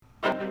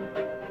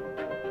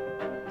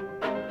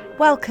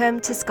Welcome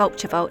to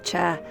Sculpture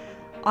Vulture.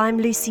 I'm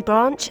Lucy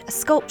Branch, a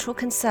sculptural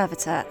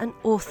conservator and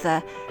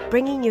author,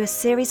 bringing you a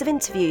series of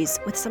interviews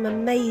with some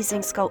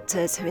amazing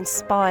sculptors who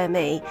inspire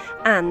me,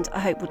 and I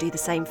hope will do the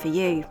same for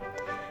you.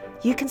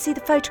 You can see the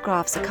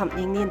photographs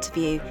accompanying the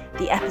interview,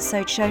 the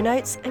episode show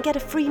notes, and get a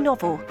free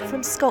novel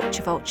from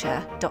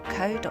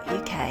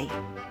sculpturevulture.co.uk.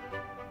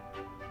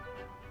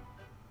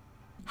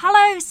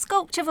 Hello,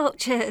 Sculpture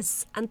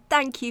Vultures, and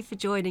thank you for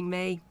joining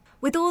me.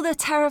 With all the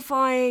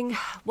terrifying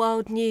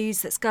world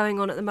news that's going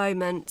on at the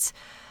moment,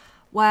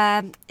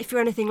 where if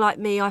you're anything like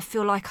me, I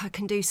feel like I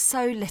can do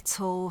so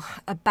little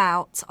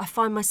about, I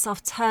find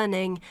myself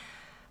turning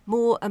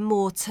more and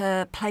more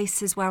to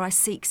places where I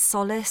seek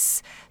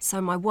solace,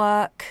 so my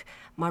work,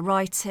 my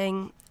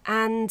writing,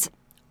 and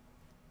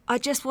I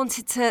just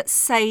wanted to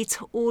say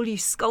to all you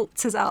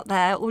sculptors out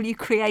there, all you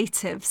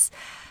creatives,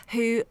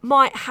 who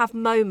might have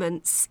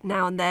moments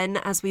now and then,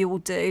 as we all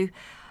do,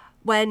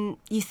 when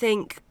you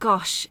think,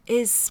 gosh,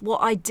 is what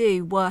I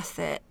do worth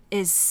it?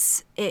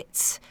 Is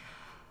it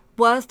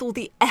worth all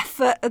the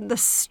effort and the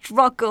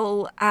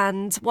struggle?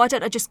 And why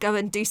don't I just go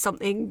and do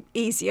something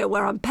easier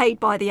where I'm paid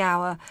by the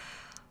hour?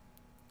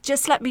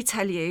 Just let me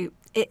tell you,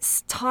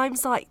 it's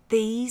times like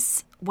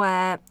these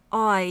where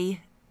I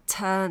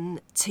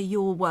turn to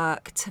your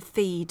work to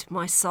feed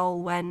my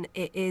soul when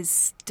it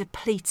is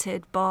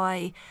depleted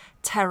by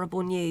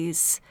terrible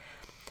news.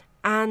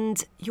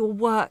 And your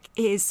work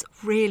is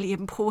really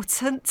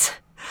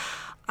important.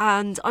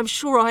 And I'm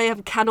sure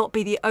cannot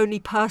be the only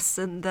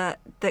person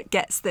that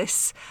gets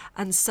this.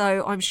 And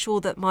so I'm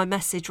sure that my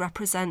message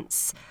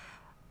represents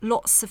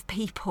lots of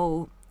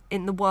people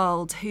in the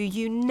world who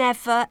you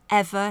never,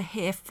 ever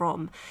hear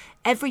from.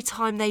 Every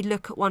time they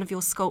look at one of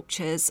your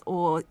sculptures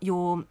or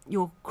your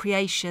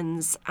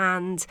creations,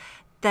 and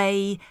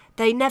they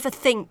never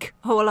think,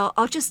 oh, well,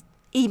 I'll just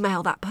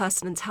email that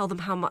person and tell them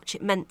how much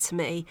it meant to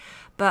me,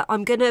 but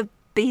I'm going to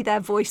be their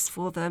voice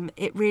for them.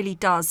 It really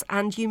does.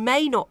 And you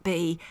may not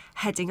be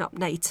heading up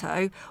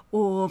NATO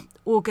or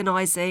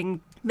organising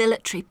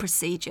military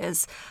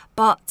procedures,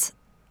 but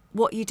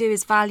what you do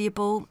is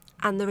valuable,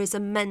 and there is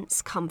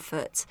immense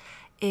comfort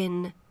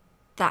in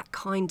that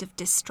kind of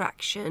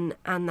distraction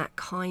and that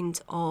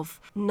kind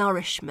of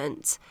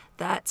nourishment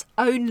that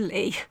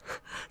only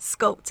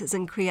sculptors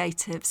and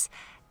creatives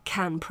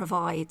can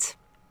provide.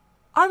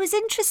 I was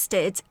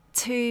interested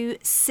to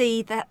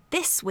see that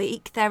this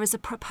week there is a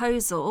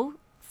proposal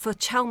for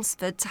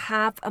Chelmsford to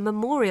have a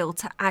memorial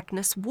to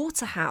Agnes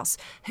Waterhouse,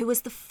 who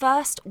was the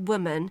first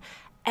woman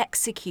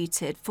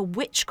executed for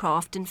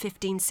witchcraft in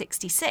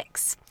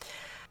 1566.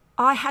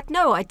 I had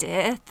no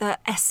idea that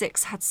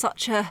Essex had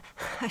such a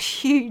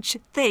huge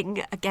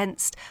thing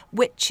against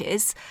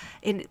witches.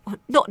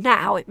 Not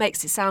now, it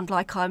makes it sound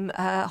like I'm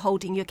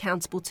holding you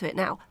accountable to it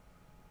now.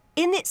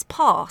 In its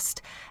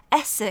past,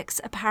 Essex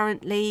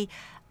apparently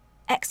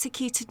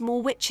executed more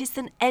witches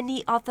than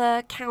any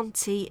other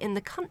county in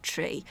the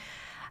country.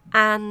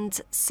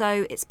 And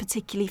so it's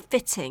particularly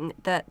fitting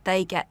that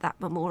they get that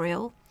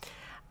memorial.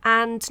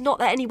 And not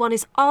that anyone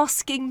is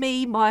asking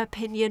me my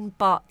opinion,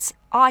 but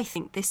I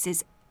think this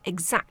is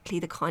exactly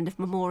the kind of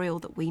memorial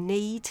that we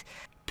need,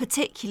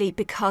 particularly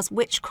because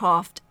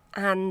witchcraft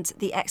and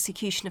the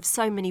execution of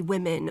so many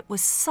women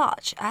was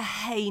such a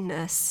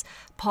heinous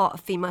part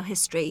of female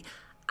history.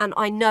 And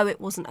I know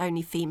it wasn't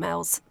only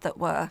females that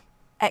were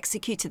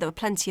executed. There were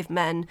plenty of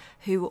men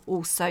who were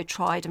also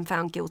tried and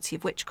found guilty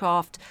of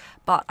witchcraft.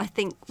 But I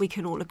think we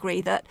can all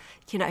agree that,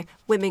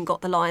 women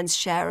got the lion's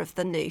share of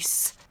the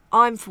noose.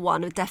 I'm, for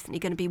one, definitely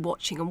going to be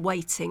watching and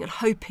waiting and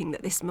hoping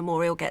that this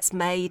memorial gets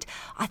made.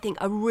 I think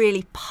a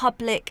really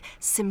public,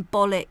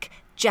 symbolic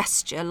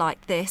gesture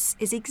like this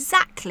is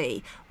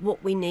exactly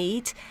what we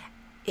need.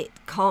 It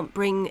can't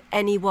bring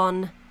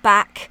anyone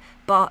back,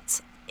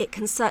 but it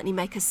can certainly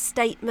make a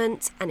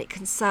statement, and it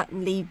can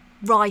certainly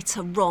right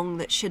a wrong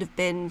that should have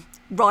been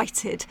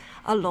righted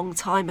a long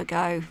time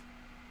ago.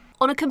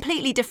 On a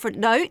completely different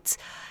note,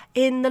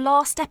 in the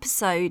last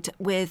episode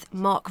with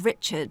Mark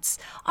Richards,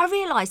 I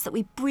realised that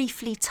we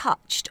briefly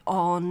touched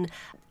on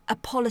a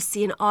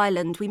policy in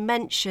Ireland. We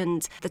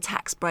mentioned the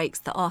tax breaks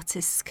that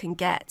artists can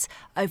get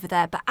over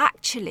there, but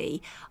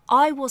actually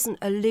I wasn't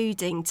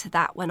alluding to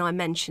that when I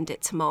mentioned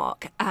it to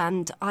Mark,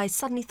 and I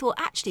suddenly thought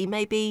actually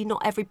maybe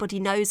not everybody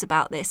knows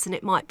about this and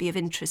it might be of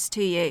interest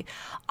to you.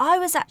 I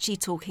was actually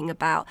talking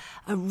about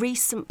a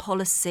recent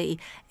policy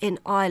in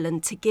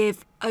Ireland to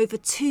give over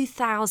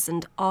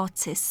 2,000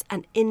 artists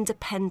an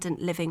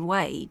independent living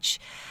wage.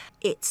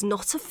 It's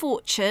not a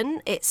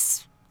fortune,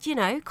 it's,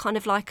 kind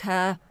of like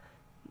a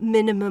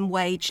minimum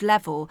wage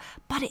level,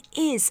 but it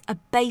is a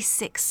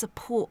basic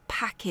support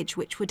package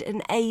which would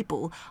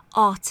enable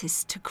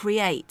artists to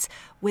create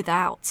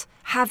without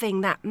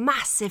having that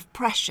massive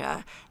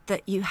pressure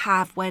that you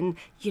have when,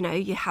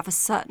 you have a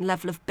certain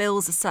level of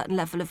bills, a certain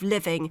level of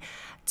living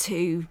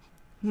to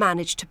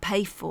manage to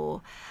pay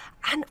for.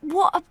 And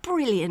what a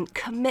brilliant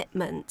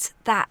commitment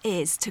that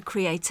is to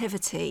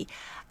creativity.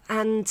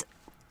 And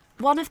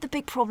One of the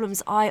big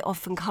problems I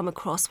often come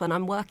across when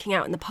I'm working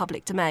out in the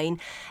public domain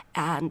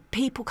and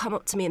people come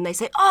up to me and they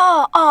say,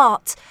 "Oh,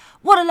 art,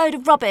 what a load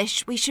of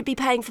rubbish. We should be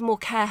paying for more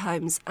care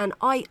homes." And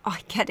I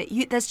get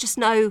it.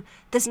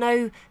 There's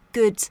no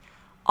good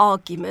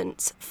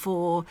argument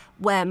for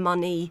where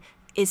money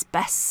is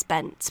best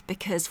spent,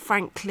 because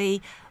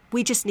frankly,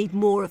 we just need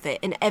more of it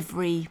in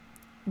every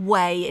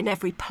way, in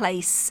every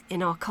place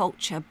in our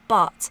culture.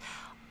 But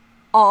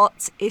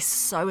art is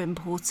so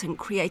important,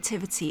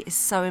 creativity is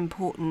so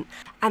important.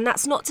 And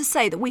that's not to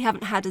say that we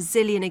haven't had a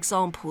zillion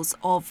examples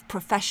of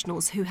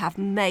professionals who have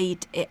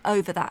made it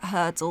over that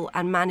hurdle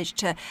and managed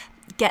to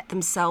get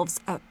themselves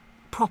a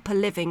proper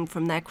living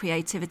from their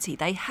creativity.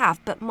 They have,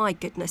 but my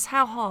goodness,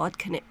 how hard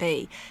can it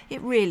be?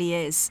 It really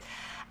is.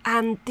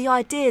 And the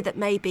idea that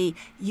maybe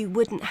you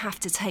wouldn't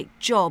have to take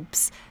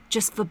jobs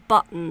just for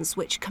buttons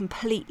which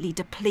completely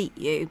deplete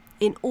you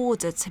in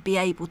order to be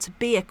able to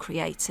be a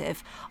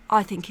creative,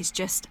 I think is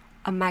just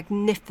a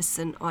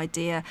magnificent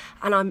idea.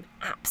 And I'm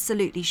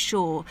absolutely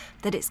sure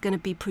that it's going to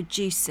be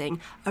producing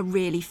a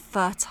really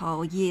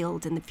fertile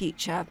yield in the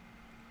future.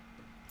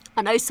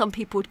 I know some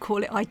people would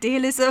call it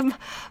idealism,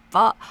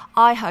 but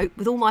I hope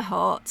with all my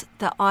heart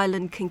that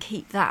Ireland can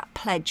keep that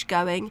pledge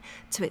going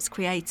to its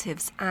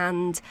creatives.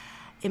 And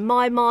in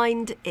my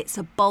mind, it's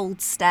a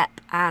bold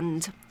step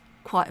and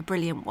quite a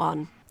brilliant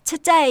one.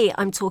 Today,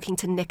 I'm talking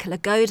to Nicola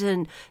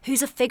Godin,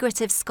 who's a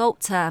figurative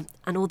sculptor.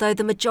 And although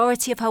the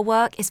majority of her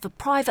work is for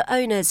private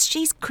owners,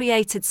 she's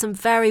created some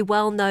very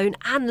well-known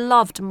and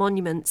loved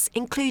monuments,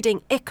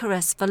 including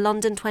Icarus for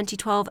London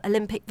 2012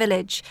 Olympic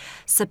Village,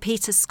 Sir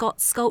Peter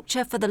Scott's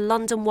sculpture for the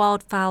London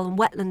Wildfowl and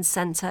Wetlands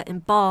Centre in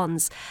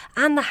Barnes,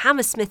 and the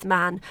Hammersmith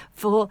Man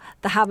for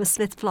the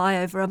Hammersmith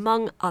Flyover,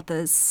 among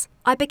others.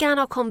 I began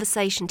our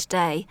conversation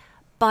today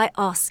by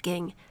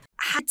asking,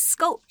 had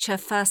sculpture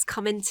first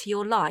come into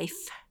your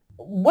life?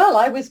 Well,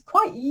 I was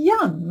quite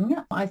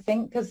young, I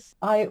think, because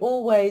I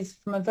always,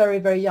 from a very,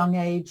 very young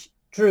age,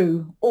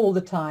 drew all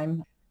the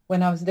time.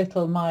 When I was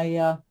little,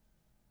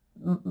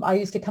 I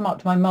used to come up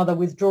to my mother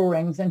with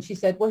drawings and she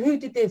said, "Well, who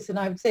did this?" And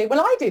I would say, "Well,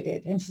 I did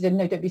it." And she said,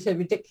 "No, don't be so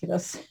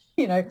ridiculous,"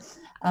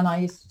 And I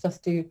used to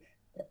just do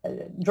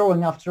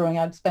drawing after drawing.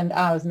 I'd spend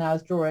hours and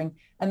hours drawing.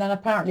 And then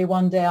apparently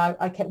one day I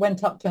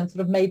went up to her and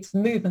sort of made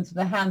some movements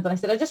with her hands. And I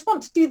said, "I just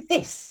want to do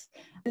this,"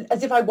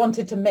 as if I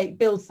wanted to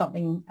build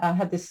something. I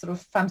had this sort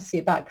of fantasy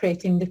about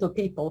creating little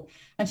people.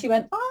 And she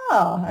went,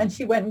 and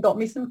she went and got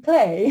me some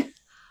clay.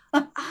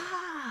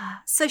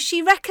 So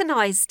she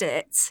recognised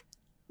it.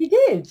 She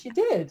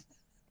did.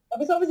 I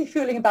was obviously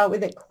fooling about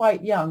with it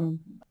quite young.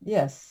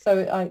 Yes,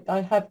 so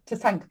I have to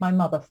thank my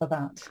mother for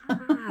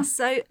that.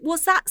 So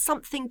was that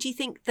something, do you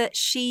think, that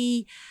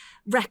she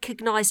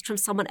recognised from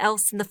someone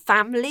else in the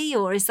family,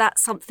 or is that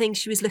something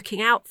she was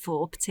looking out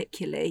for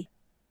particularly?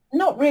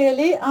 Not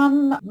really.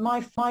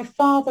 My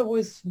father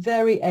was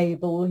very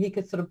able. He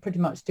could sort of pretty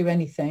much do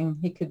anything.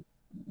 He could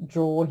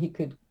draw, he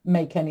could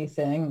make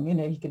anything,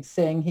 he could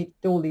sing, he'd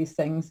do all these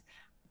things.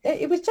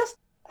 It was just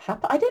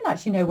happen. I don't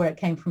actually know where it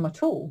came from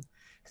at all,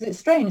 because it's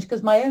strange,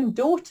 because my own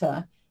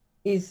daughter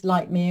is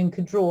like me and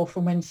could draw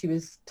from when she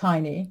was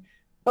tiny,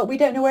 but we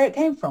don't know where it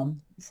came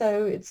from.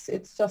 So it's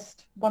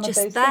just one of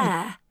those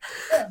there.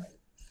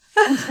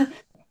 Things.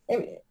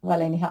 Yeah.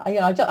 Well, anyhow,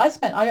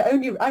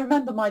 I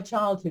remember my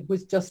childhood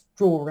was just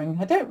drawing.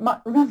 I don't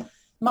remember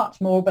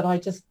much more, but I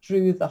just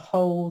drew the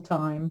whole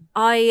time.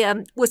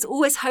 I was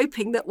always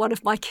hoping that one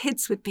of my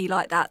kids would be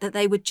like that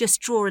they would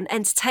just draw and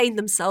entertain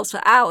themselves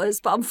for hours.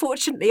 But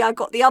unfortunately, I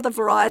got the other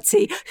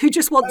variety who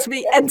just want to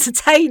be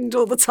entertained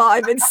all the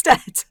time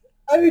instead.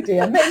 Oh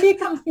dear, maybe it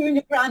comes through in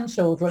your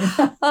grandchildren.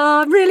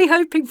 I'm really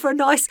hoping for a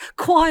nice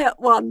quiet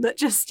one that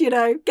just,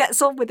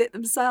 gets on with it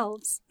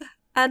themselves.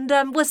 And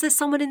was there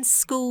someone in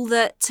school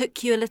that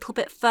took you a little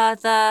bit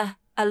further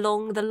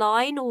along the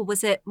line, or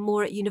was it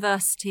more at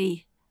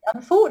university?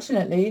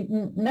 Unfortunately,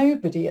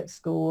 nobody at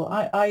school.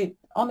 I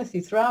honestly,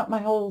 throughout my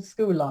whole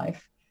school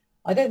life,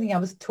 I don't think I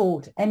was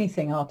taught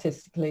anything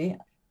artistically.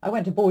 I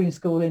went to boarding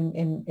school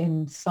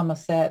in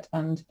Somerset,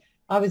 and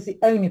I was the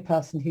only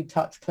person who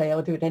touched clay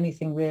or did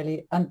anything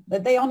really. And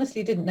they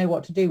honestly didn't know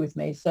what to do with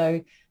me.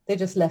 So they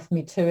just left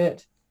me to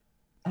it.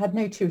 I had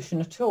no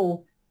tuition at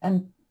all.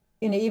 And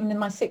even in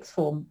my sixth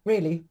form,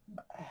 really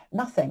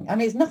nothing. I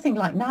mean, it's nothing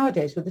like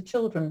nowadays with the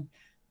children.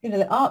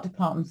 The art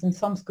departments in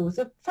some schools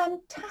are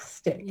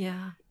fantastic.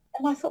 Yeah.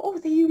 And I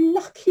thought, you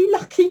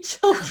lucky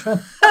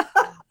children.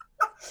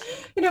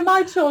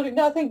 My children,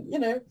 I think,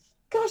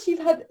 gosh, you've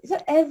had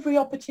every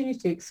opportunity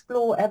to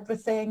explore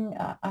everything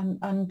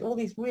and all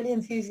these really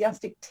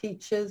enthusiastic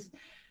teachers.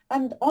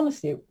 And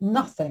honestly,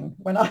 nothing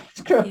when I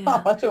grew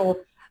up at all.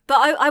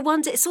 But I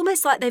wonder, it's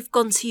almost like they've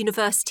gone to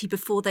university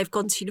before they've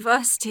gone to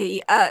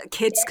university,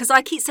 kids, because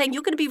I keep saying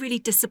you're going to be really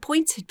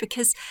disappointed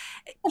because,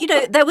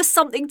 there was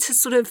something to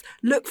sort of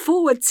look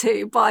forward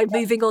to by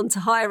moving on to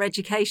higher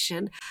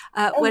education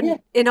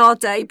in our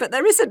day. But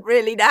there isn't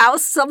really now.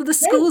 Some of the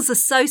schools are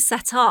so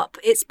set up.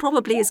 It's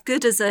probably as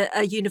good as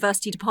a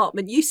university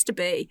department used to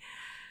be.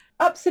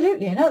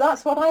 absolutely. You know,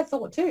 that's what I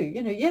thought too.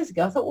 You know, years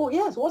ago, I thought, well,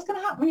 yes, what's going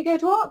to happen when you go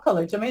to art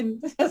college? I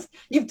mean,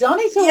 you've done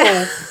it Yeah,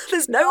 all.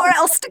 there's nowhere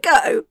else to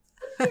go.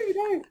 You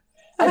know.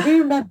 I do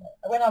remember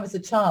when I was a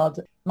child,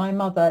 my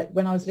mother,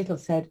 when I was little,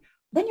 said,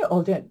 when you're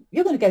older,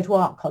 you're going to go to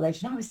art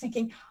college. And I was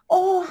thinking,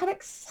 oh, how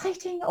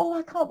exciting. Oh,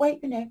 I can't wait,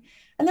 you know.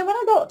 And then when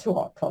I got to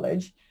art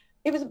college,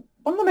 it was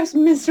one of the most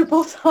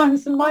miserable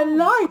times in my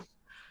life.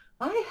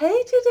 I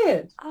hated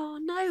it. Oh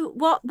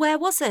no, where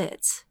was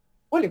it?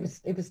 Well, it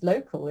was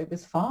local. It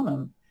was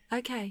Farnham.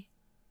 Okay.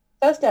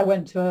 First day I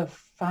went to a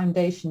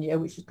foundation year,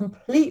 which was a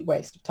complete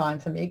waste of time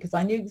for me because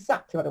I knew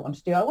exactly what I wanted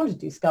to do. I wanted to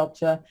do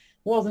sculpture,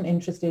 wasn't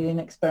interested in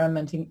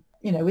experimenting,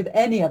 you know, with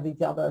any of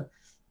these other,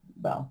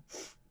 well,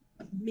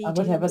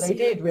 whatever they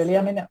did, really.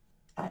 I mean,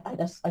 I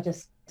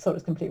just thought it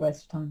was a complete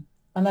waste of time.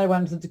 And then I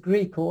went to the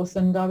degree course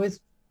and I was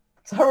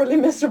thoroughly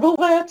miserable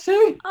there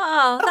too.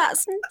 Oh,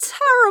 that's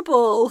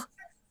terrible.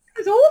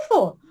 It was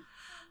awful.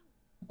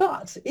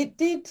 But it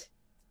did,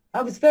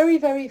 I was very,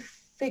 very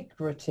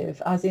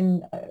figurative, as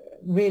in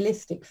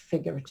realistic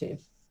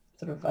figurative.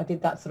 Sort of, I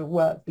did that sort of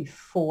work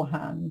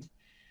beforehand.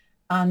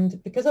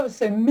 And because I was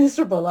so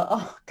miserable at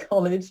art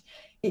college,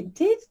 it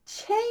did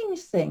change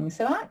things.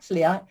 So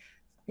actually,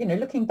 you know,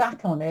 looking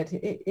back on it,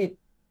 it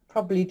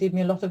probably did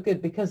me a lot of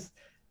good because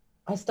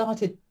I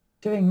started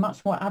doing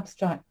much more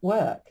abstract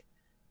work.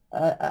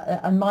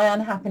 And my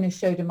unhappiness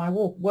showed in my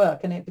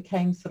work, and it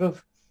became sort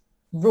of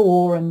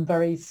raw and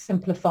very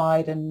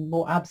simplified and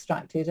more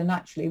abstracted, and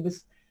actually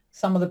was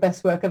some of the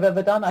best work I've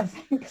ever done, I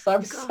think, because I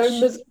was so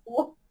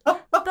miserable.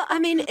 But I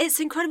mean, it's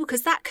incredible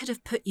because that could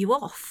have put you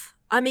off.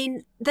 I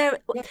mean,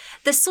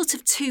 there's sort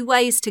of two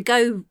ways to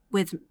go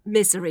with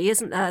misery,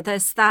 isn't there?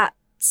 There's that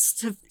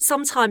sort of,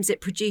 sometimes it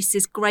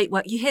produces great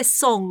work. You hear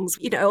songs,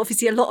 you know,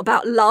 obviously a lot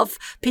about love,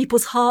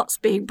 people's hearts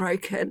being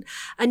broken.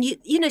 And,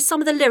 you know,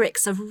 some of the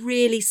lyrics are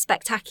really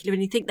spectacular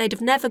and you think they'd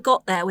have never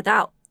got there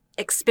without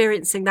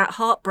experiencing that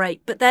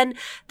heartbreak. But then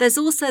there's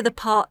also the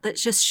part that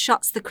just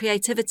shuts the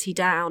creativity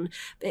down.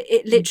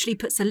 It literally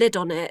puts a lid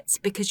on it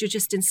because you're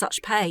just in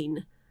such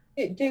pain.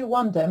 You do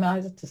wonder. I mean,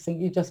 I just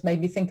think you just made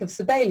me think of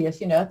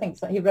Sibelius. You know, I think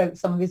he wrote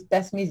some of his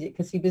best music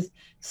because he was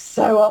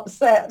so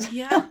upset.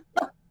 Yeah,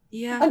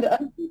 yeah.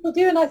 And people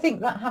do, and I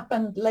think that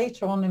happened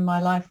later on in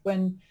my life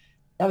when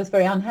I was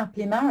very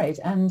unhappily married,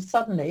 and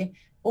suddenly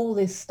all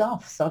this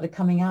stuff started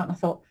coming out, and I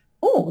thought,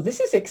 oh, this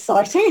is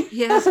exciting.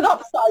 Yeah. There's an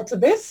upside to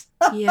this.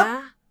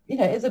 Yeah. You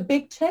know, it's a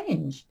big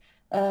change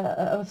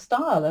of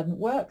style and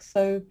work.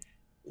 So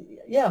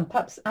yeah, and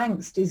perhaps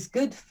angst is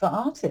good for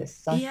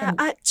artists. I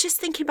think. I just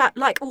thinking about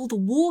like all the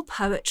war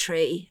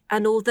poetry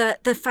and all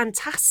the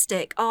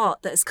fantastic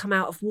art that has come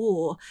out of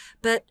war,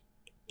 but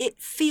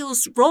it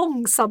feels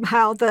wrong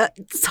somehow that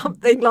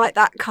something like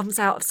that comes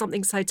out of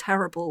something so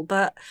terrible.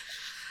 But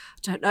I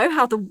don't know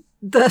how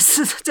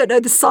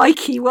the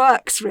psyche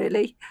works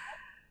really.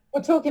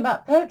 Well, talking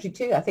about poetry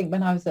too, I think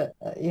when I was at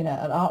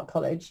at art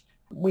college,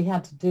 we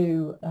had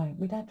to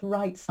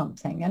write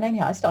something, and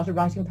anyhow I started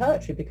writing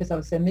poetry because I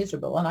was so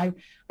miserable, and I've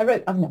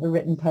never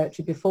written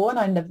poetry before, and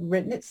I've never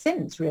written it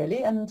since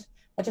really, and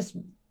I just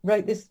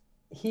wrote this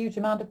huge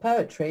amount of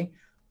poetry.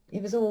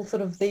 It was all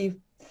sort of the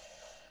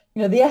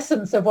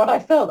essence of what I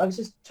felt. I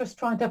was just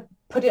trying to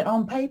put it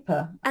on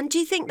paper. And do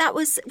you think that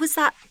was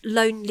that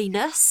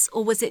loneliness,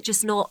 or was it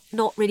just not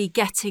really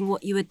getting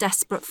what you were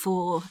desperate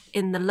for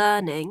in the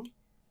learning?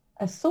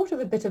 A sort of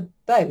a bit of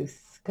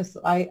both, because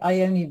I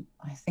only,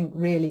 I think,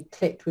 really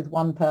clicked with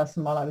one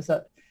person while I was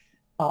at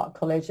art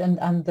college, and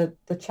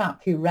the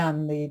chap who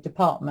ran the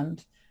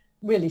department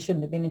really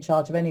shouldn't have been in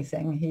charge of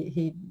anything.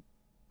 He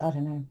I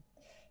don't know,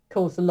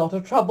 caused a lot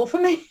of trouble for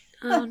me.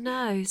 Oh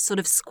no, sort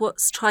of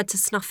tried to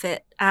snuff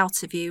it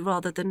out of you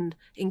rather than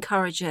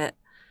encourage it.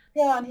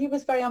 Yeah, and he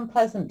was very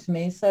unpleasant to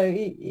me, so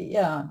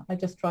I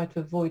just tried to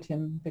avoid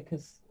him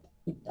because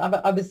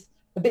I was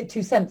a bit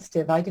too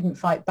sensitive. I didn't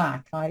fight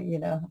back. I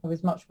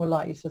was much more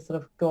likely to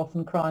sort of go off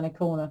and cry in a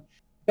corner.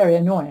 Very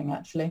annoying,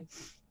 actually.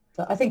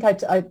 So I think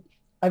I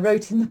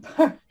wrote in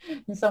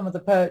some of the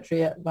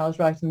poetry while I was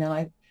writing,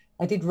 and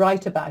I did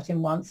write about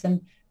him once.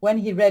 And when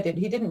he read it,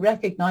 he didn't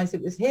recognise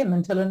it was him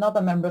until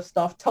another member of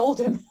staff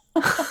told him.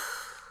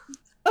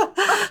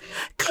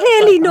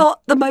 Clearly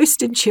not the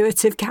most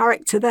intuitive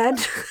character then.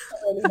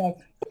 But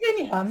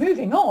anyhow,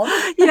 moving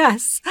on.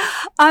 Yes.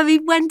 I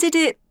mean, when did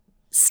it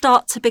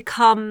start to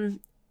become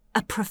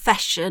a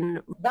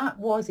profession? That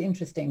was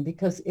interesting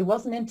because it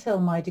wasn't until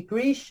my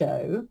degree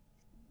show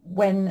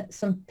when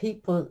some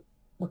people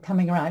were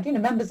coming around,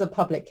 members of the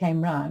public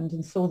came round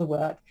and saw the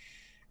work,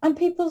 and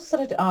people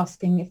started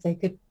asking if they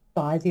could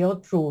buy the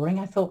odd drawing.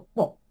 I thought,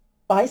 what,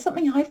 buy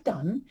something I've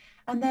done?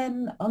 And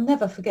then I'll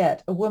never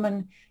forget, a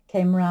woman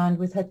came around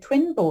with her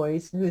twin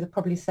boys, who were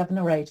probably 7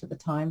 or 8 at the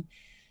time,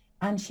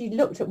 and she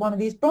looked at one of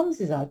these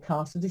bronzes I'd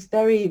cast of this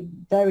very,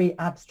 very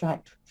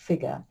abstract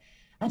figure.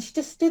 And she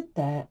just stood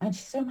there and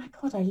she said, oh my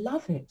God, I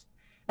love it.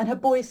 And her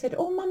boy said,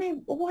 oh,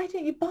 Mummy, why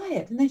don't you buy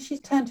it? And then she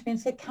turned to me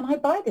and said, can I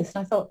buy this?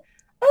 And I thought,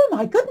 oh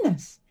my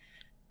goodness.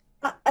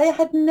 I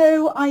had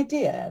no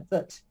idea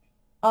that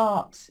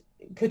art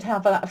could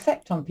have that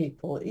effect on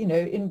people,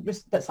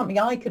 that something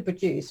I could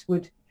produce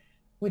would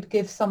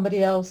give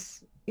somebody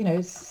else,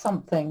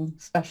 something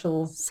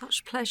special.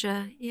 Such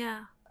pleasure.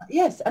 Yeah.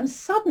 Yes, and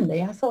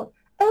suddenly I thought,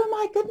 oh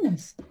my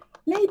goodness,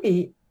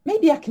 maybe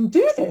I can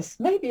do this.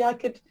 Maybe I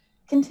could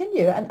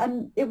continue.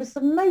 And it was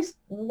the most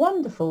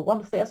wonderful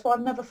thing. That's why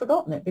I've never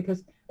forgotten it,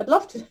 because I'd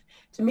love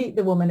to meet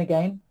the woman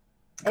again.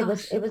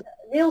 Gosh. It was a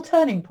real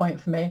turning point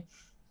for me.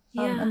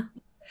 Yeah. And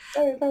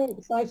very, very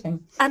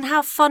exciting. And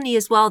how funny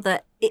as well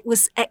that it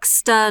was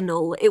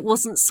external. It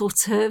wasn't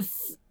sort of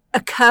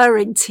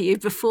occurring to you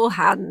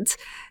beforehand.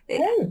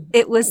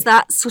 It was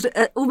that sort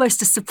of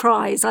almost a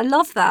surprise. I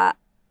love that.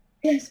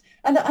 Yes,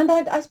 and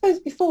I suppose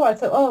before I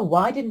thought, oh,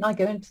 why didn't I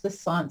go into the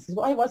sciences?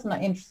 Why wasn't I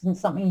interested in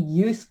something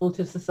useful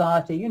to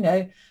society?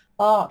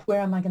 Art.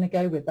 Where am I going to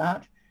go with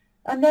that?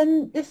 And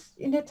then this,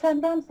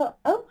 turned around and thought,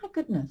 oh my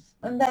goodness.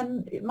 And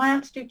then my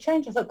attitude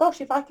changed. I thought, gosh,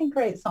 if I can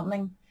create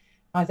something,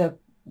 either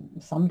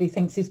somebody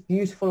thinks is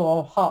beautiful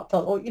or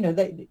heartfelt, or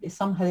they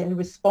somehow they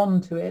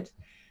respond to it.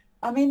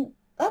 I mean,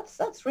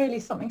 that's really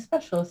something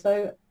special.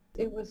 So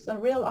it was a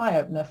real eye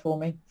opener for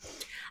me.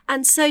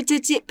 And so,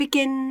 did it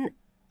begin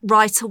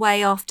right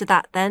away after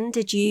that then?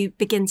 Did you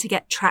begin to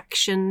get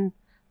traction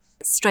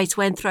straight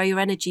away and throw your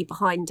energy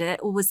behind it?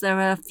 Or was there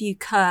a few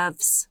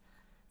curves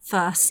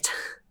first?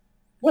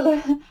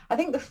 Well, I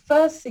think the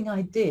first thing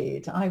I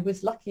did, I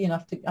was lucky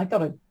enough I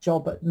got a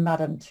job at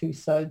Madame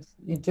Tussauds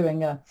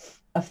doing a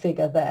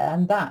figure there.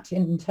 And that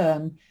in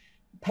turn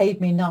paid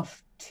me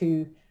enough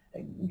to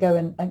go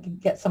and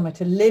get somewhere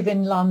to live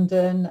in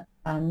London.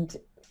 And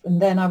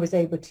then I was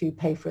able to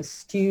pay for a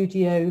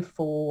studio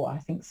for, I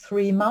think,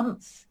 3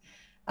 months.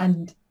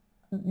 And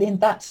in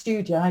that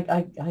studio,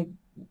 I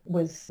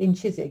was in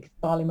Chiswick,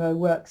 Barley Mow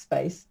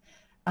Workspace.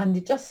 And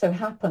it just so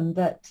happened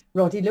that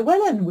Roddy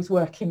Llewellyn was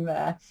working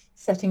there,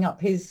 setting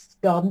up his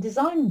garden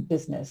design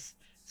business.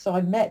 So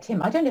I met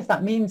him. I don't know if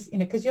that means,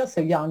 because you're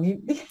so young.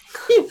 You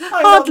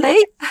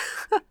Hardly.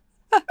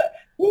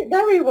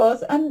 There he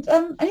was. And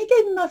he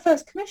gave me my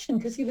first commission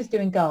because he was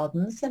doing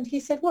gardens. And he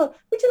said, well,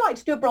 would you like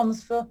to do a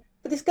bronze for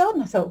this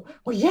garden? I thought,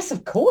 well, yes,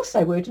 of course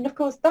I would. And of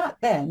course, that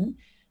then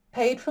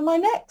paid for my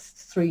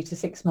next 3 to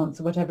 6 months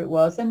or whatever it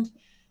was. And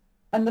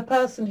the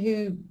person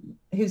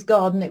whose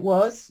garden it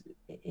was,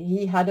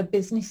 he had a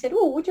business. He said,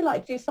 oh, would you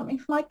like to do something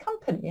for my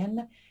company?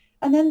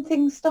 And then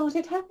things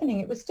started happening.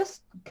 It was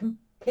just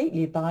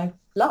completely by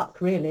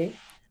luck, really,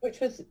 which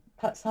was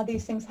perhaps how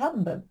these things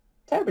happen, but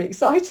terribly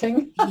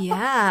exciting.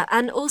 Yeah.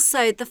 And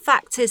also the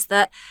fact is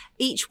that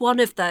each one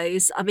of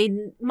those, I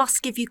mean,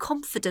 must give you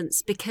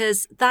confidence,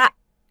 because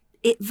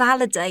it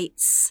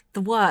validates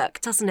the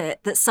work, doesn't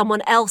it? That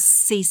someone else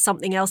sees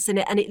something else in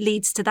it and it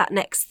leads to that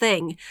next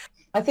thing.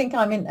 I think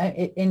I'm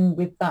in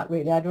with that,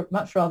 really. I'd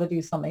much rather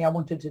do something I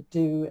wanted to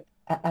do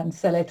and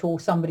sell it, or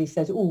somebody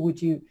says, oh,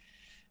 would you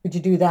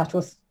do that,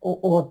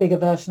 or a bigger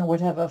version or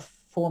whatever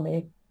for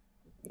me.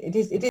 It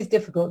is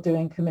difficult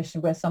doing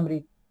commission where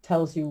somebody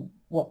tells you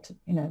what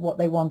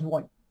they want and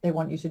what they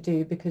want you to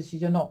do, because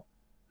you're not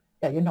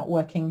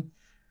working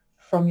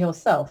from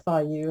yourself,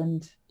 are you?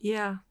 And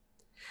yeah.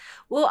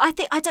 Well,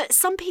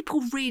 some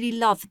people really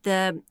love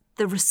the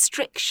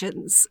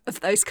restrictions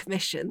of those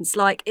commissions.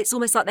 Like, it's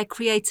almost like their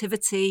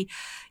creativity,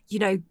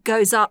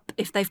 goes up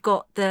if they've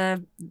got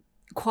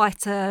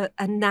quite a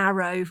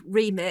narrow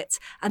remit.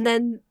 And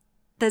then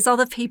there's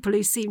other people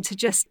who seem to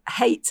just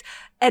hate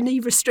any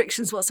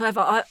restrictions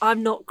whatsoever.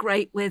 I'm not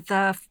great with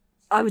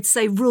I would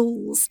say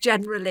rules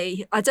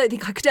generally. I don't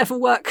think I could ever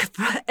work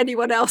for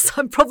anyone else.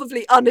 I'm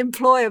probably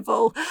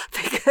unemployable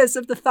because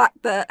of the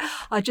fact that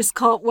I just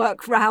can't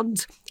work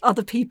around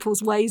other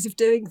people's ways of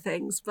doing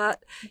things.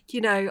 But,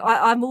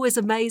 I'm always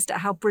amazed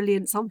at how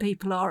brilliant some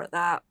people are at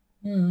that.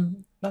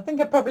 I think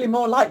I'm probably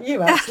more like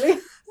you, actually.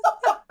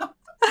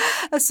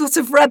 A sort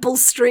of rebel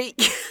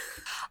streak.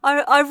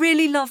 I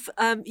really love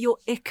your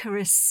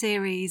Icarus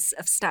series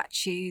of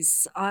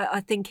statues. I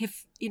think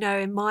if,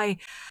 in my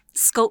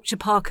sculpture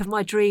park of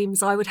my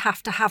dreams, I would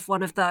have to have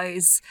one of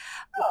those.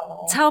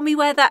 Oh. Tell me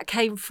where that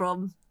came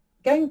from.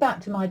 Going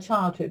back to my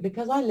childhood,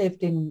 because I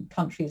lived in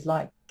countries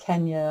like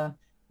Kenya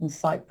and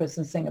Cyprus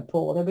and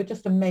Singapore, they were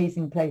just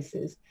amazing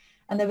places.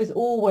 And there was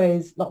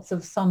always lots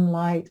of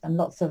sunlight and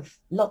lots of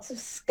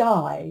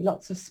sky,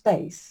 lots of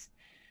space.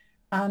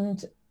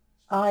 And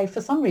I,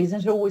 for some reason,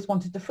 had always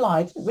wanted to fly.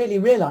 I didn't really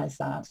realize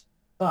that,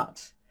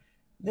 but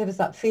there was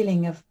that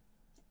feeling of,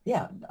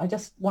 I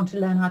just want to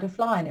learn how to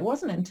fly. And it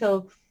wasn't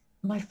until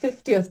my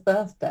 50th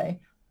birthday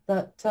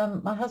that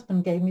my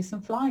husband gave me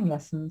some flying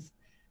lessons.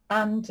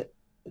 And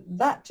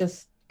that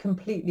just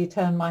completely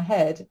turned my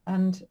head.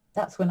 And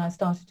that's when I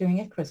started doing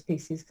Icarus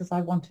pieces, because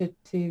I wanted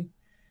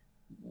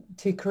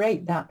to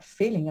create that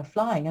feeling of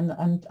flying.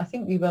 And I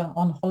think we were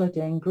on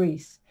holiday in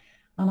Greece.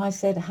 And I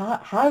said,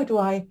 how do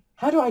I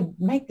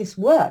make this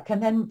work?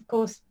 And then, of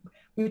course,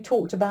 we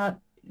talked about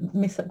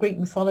Greek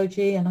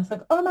mythology, and I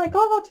thought, oh my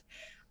God,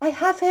 I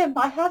have him.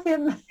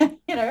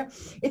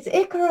 It's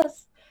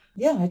Icarus.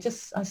 Yeah,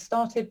 I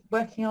started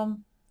working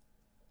on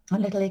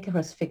little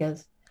Icarus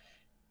figures,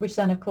 which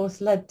then, of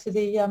course, led to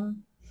the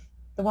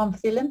the one for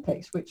the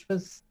Olympics, which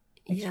was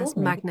Yes,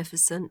 extraordinary.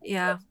 magnificent.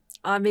 Yeah.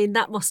 I mean,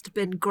 that must have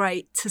been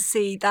great to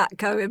see that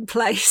go in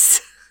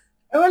place.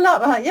 Oh, I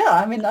love that. Yeah,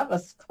 I mean, that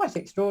was quite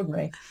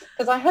extraordinary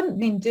because I hadn't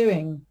been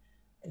doing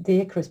the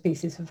Icarus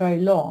pieces for very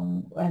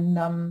long when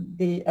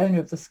the owner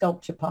of the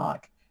sculpture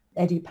park,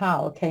 Eddie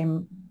Powell,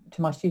 came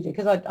to my studio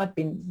because I'd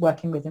been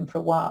working with him for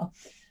a while.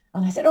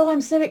 And I said, oh,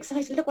 I'm so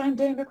excited. Look what I'm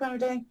doing. Look what I'm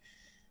doing.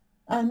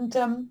 And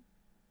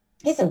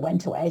he said,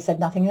 went away, said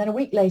nothing. And then a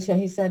week later,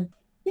 he said,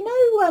 you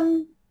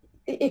know,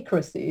 the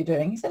Icarus that you're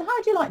doing, he said,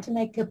 how'd you like to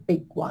make a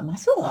big one? I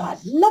said, oh,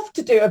 I'd love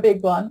to do a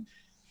big one.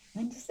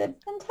 And he said,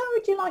 and how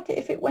would you like it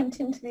if it went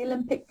into the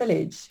Olympic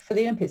Village for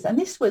the Olympics? And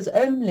this was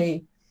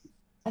only,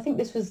 I think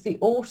this was the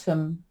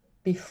autumn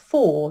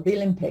before the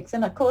Olympics.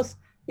 And of course,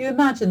 you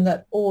imagine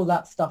that all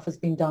that stuff has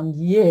been done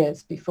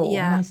years before.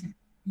 Yeah. And I said,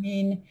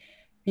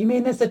 you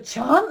mean there's a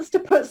chance to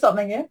put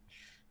something in? And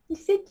he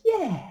said,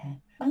 yeah.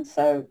 And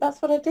so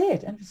that's what I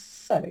did. And it was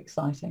so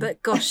exciting.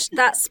 But gosh,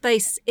 that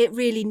space, it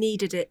really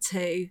needed it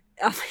too.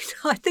 I mean,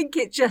 I think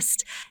it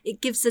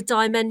gives a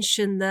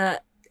dimension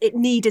that it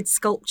needed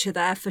sculpture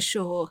there for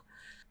sure.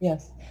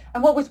 Yes.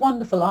 And what was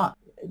wonderful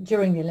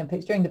during the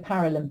Olympics, during the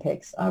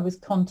Paralympics, I was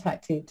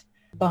contacted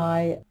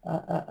by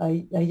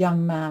a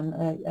young man,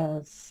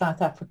 a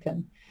South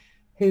African,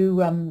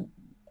 who,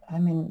 I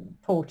mean,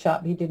 poor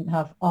chap, he didn't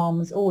have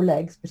arms or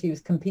legs, but he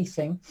was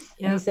competing.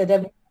 Yeah. And he said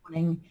every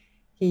morning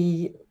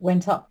he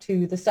went up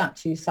to the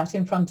statue, sat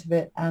in front of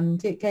it,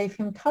 and it gave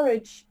him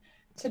courage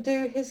to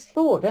do his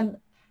sport. And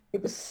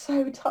it was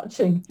so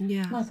touching.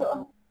 Yeah. And I thought,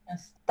 oh,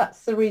 yes,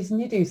 that's the reason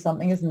you do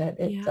something, isn't it?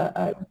 It's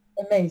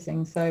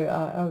amazing.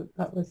 So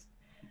that was.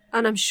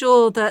 And I'm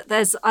sure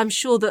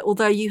that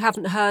although you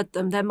haven't heard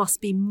them, there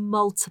must be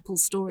multiple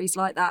stories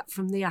like that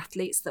from the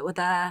athletes that were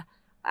there.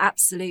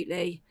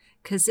 Absolutely.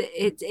 Because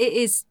it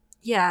is,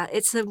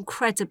 it's an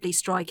incredibly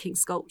striking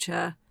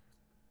sculpture.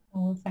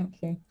 Oh,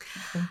 thank you.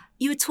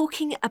 You were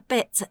talking a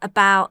bit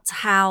about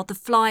how the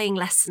flying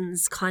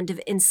lessons kind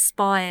of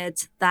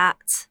inspired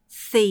that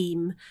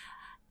theme.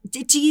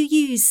 Do you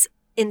use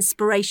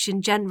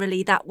inspiration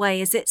generally that way?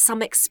 Is it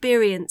some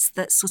experience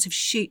that sort of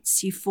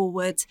shoots you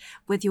forward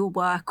with your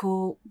work,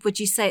 or would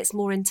you say it's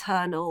more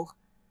internal?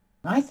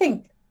 I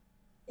think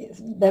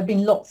there have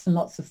been lots and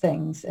lots of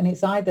things, and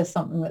it's either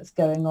something that's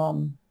going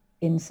on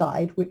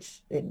inside,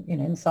 which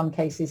in some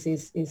cases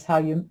is how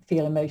you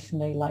feel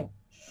emotionally, like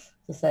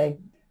to say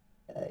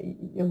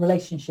your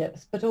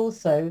relationships, but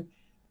also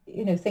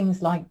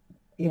things like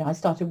I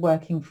started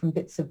working from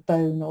bits of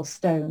bone or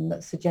stone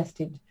that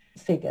suggested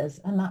figures,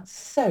 and that's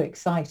so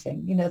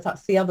exciting.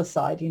 That's the other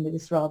side,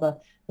 this rather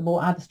the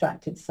more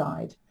abstracted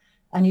side,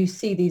 and you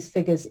see these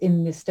figures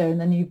in this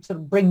stone, and you sort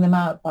of bring them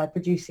out by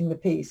producing the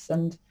piece.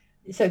 And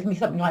so it can be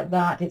something like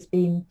that.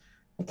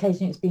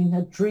 Occasionally it's been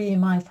a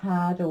dream I've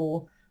had,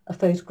 or a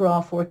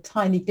photograph, or a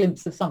tiny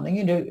glimpse of something.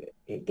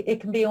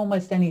 It can be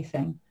almost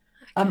anything.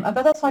 But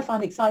that's what I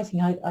find exciting.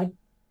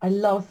 I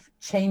love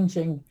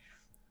changing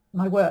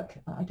my work.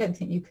 I don't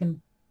think you can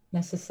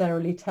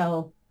necessarily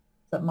tell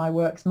that my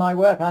work's my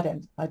work. I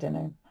don't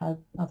know how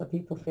other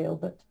people feel,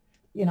 but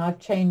I've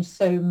changed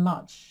so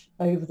much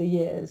over the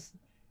years,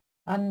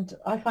 and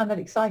I find that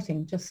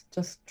exciting.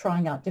 Just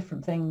trying out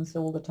different things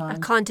all the time. A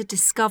kind of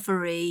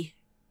discovery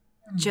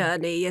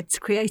journey, it's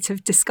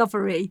creative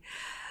discovery.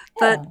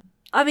 But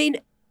I mean,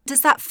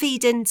 does that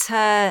feed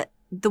into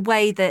the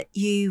way that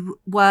you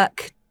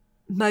work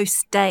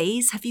most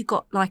days? Have you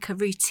got like a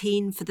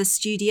routine for the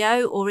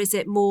studio, or is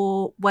it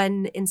more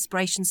when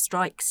inspiration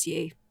strikes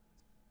you?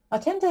 I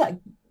tend to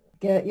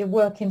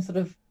work in sort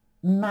of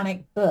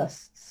manic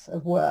bursts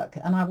of work,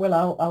 and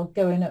I'll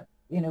go in at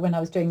when I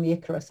was doing the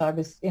Icarus, I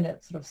was in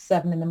at sort of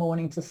 7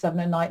 a.m. to 7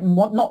 p.m, and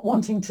not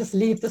wanting to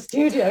leave the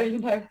studio,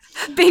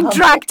 being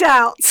dragged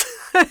out.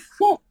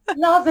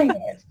 Loving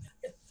it.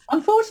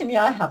 Unfortunately,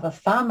 I have a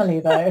family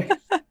though.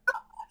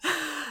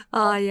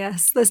 Ah,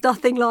 yes. There's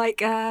nothing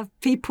like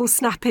people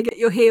snapping at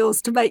your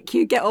heels to make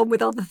you get on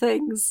with other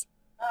things.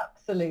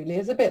 Absolutely.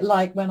 It's a bit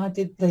like when I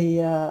did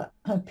the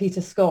Peter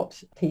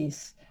Scott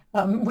piece.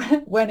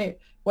 When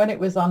it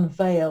was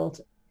unveiled,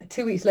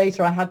 2 weeks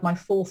later, I had my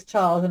 4th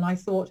child, and I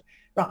thought,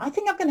 right, I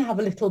think I'm going to have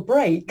a little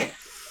break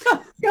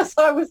because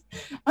I was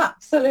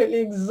absolutely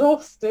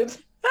exhausted.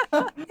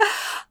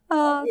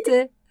 Oh,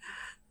 dear.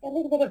 A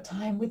little bit of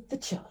time with the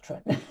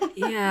children.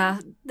 Yeah.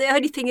 The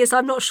only thing is,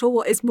 I'm not sure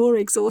what is more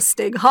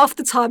exhausting. Half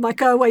the time I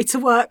go away to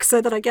work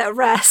so that I get a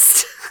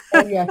rest.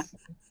 Oh, yes,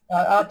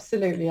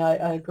 absolutely.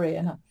 I agree.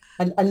 And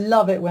I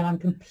love it when I'm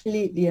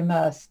completely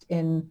immersed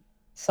in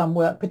some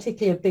work,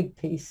 particularly a big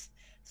piece.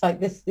 It's like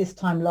this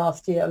time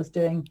last year, I was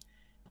doing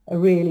a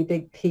really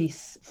big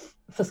piece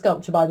for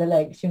Sculpture by the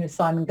Lakes,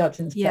 Simon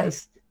Gudgeon's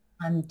place.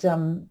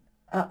 And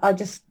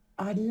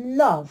I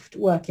loved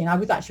working. I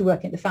was actually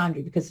working at the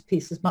Foundry because the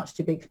piece was much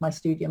too big for my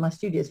studio. My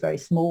studio is very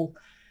small.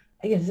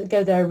 I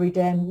go there every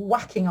day and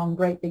whacking on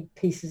great big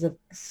pieces of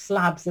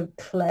slabs of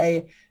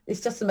clay.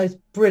 It's just the most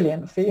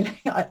brilliant feeling.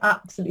 I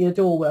absolutely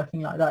adore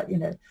working like that,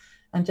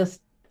 and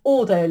just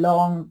all day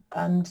long,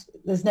 and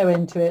there's no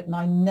end to it, and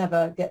I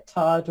never get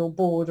tired or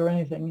bored or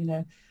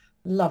anything,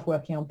 love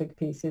working on big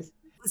pieces.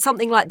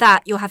 Something like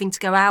that, you're having to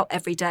go out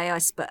every day,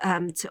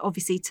 to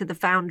obviously to the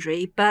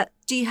foundry. But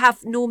do you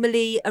have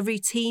normally a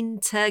routine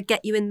to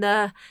get you in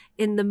the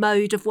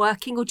mode of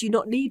working, or do you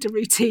not need a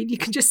routine? You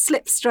can just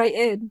slip straight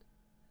in.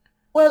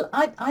 Well,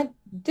 I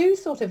do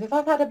sort of, if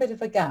I've had a bit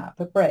of a gap,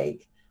 a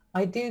break,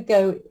 I do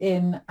go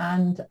in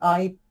and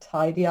I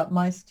tidy up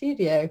my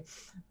studio.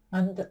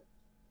 And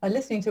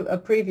listening to a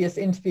previous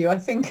interview, I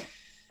think,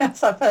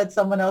 as I've heard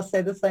someone else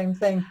say the same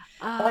thing,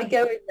 I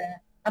go in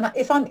there and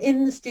if I'm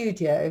in the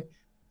studio,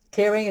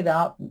 clearing it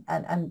up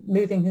and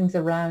moving things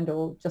around,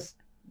 or just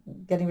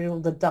getting rid of all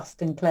the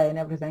dust and clay and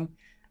everything,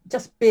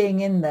 just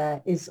being in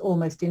there is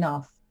almost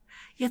enough.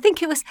 I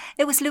think it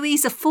was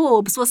Louisa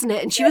Forbes, wasn't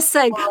it? And she was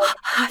saying,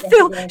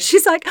 Well,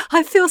 she's like,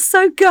 I feel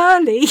so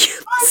girly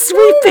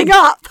sweeping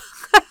up.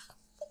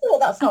 Oh,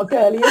 that's not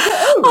girly, is it?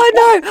 Oh, I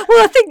know.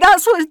 Well, I think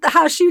that's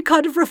how she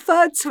kind of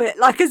referred to it,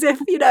 like as if,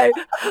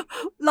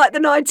 like the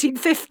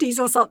 1950s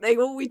or something,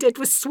 all we did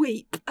was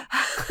sweep.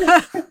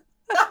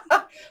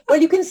 Well,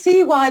 you can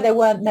see why there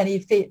weren't many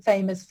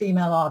famous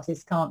female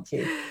artists, can't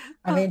you?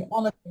 I mean,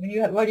 honestly,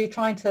 when you're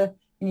trying to,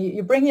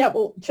 you're bringing up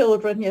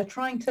children, you're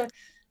trying to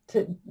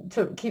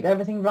keep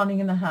everything running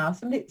in the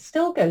house, and it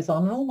still goes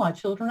on. And all my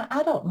children are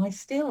adult, and I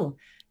still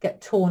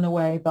get torn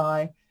away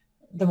by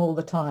them all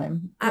the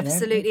time.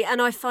 Absolutely.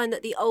 And I find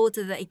that the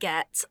older they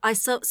get, I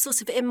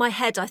sort of in my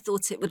head, I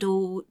thought it would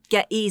all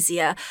get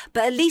easier.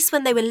 But at least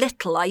when they were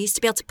little, I used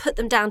to be able to put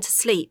them down to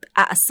sleep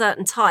at a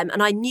certain time,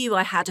 and I knew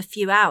I had a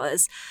few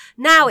hours.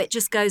 Now it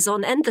just goes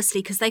on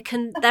endlessly because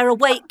they're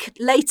awake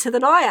later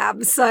than I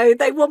am. So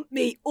they want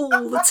me all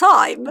the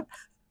time.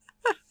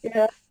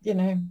 Yeah,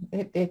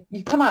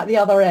 you come out the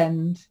other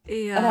end.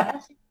 Yeah.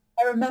 And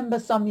I remember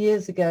some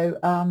years ago,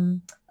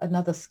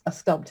 a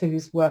sculptor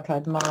whose work I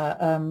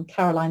admire,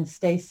 Caroline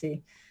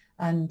Stacey,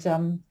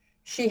 and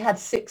she had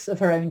 6 of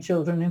her own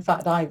children. In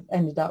fact, I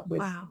ended up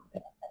with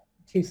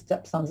 2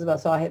 stepsons as well,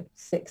 so I had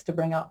 6 to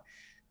bring up.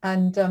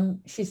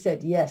 And she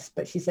said yes,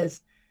 but she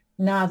says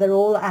now they're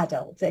all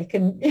adults. They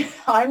can.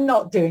 I'm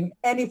not doing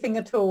anything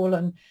at all,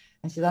 and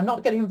she said I'm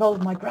not getting involved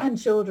with my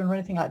grandchildren or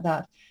anything like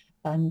that.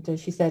 And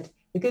she said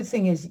the good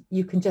thing is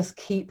you can just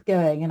keep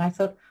going. And I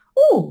thought,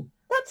 oh,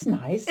 that's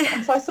nice.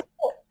 And so I thought,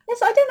 oh, yes,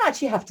 I don't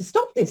actually have to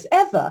stop this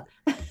ever.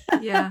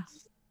 Yeah.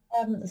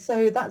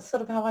 So that's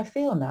sort of how I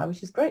feel now,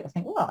 which is great. I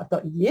think, well, I've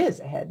got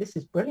years ahead. This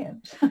is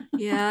brilliant.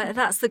 Yeah,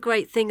 that's the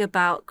great thing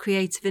about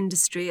creative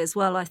industry as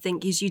well, I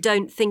think, is you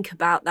don't think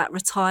about that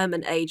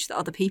retirement age that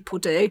other people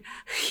do.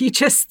 You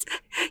just,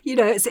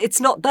 it's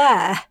not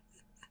there.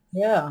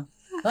 Yeah.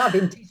 Well, I've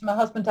been teaching my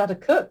husband how to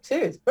cook too.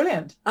 It's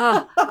brilliant.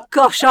 Oh,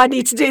 gosh, I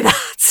need to do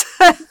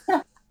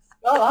that.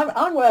 Well,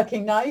 I'm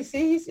working now. You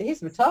see,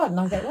 he's retired, and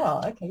I think,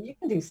 well, okay, you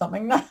can do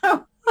something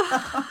now.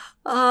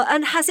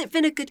 And has it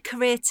been a good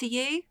career to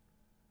you?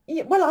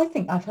 Yeah, well, I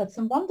think I've had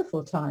some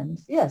wonderful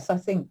times. Yes, I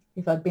think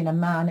if I'd been a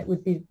man, it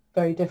would be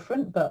very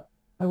different, but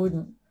I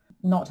wouldn't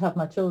not have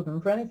my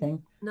children for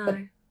anything. No. But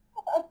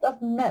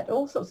I've met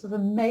all sorts of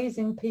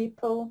amazing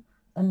people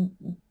and,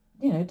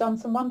 done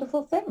some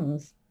wonderful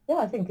things. Yeah,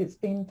 I think it's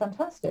been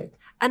fantastic.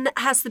 And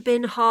has there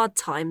been hard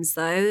times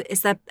though?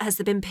 Has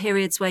there been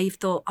periods where you've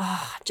thought,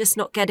 oh, I'm just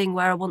not getting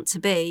where I want to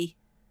be?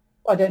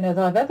 I don't know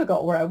that I've ever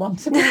got where I want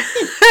to be.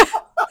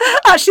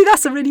 Actually,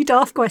 that's a really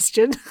daft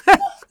question.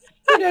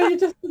 You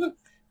just sort of,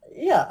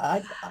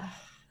 yeah.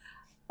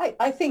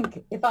 I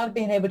think if I'd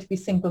been able to be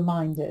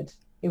single-minded,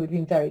 it would have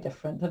been very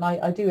different. And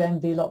I do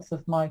envy lots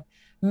of my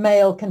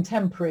male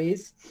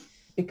contemporaries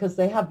because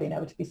they have been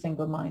able to be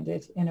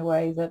single-minded in a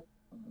way that,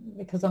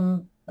 because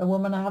I'm a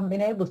woman, I haven't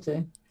been able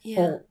to,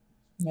 or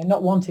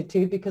not wanted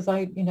to, because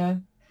I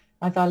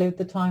valued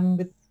the time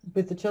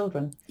with the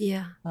children.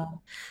 Yeah.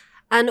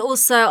 And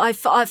also,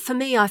 for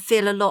me, I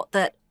feel a lot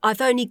that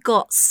I've only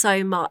got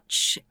so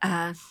much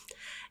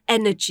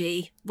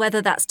energy,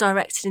 whether that's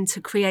directed into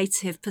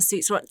creative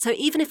pursuits or so.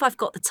 Even if I've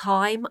got the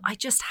time, I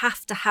just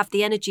have to have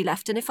the energy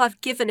left. And if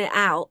I've given it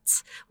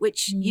out,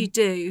 which you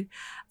do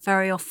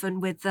very often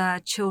with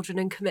children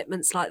and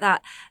commitments like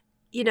that,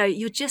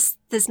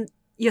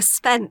 you're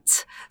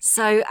spent.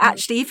 So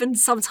actually, even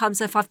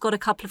sometimes if I've got a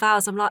couple of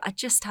hours, I'm like, I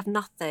just have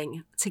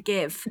nothing to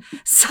give.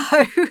 So,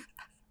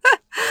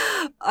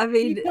 I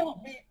mean,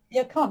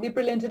 you can't be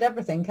brilliant at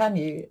everything, can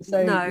you?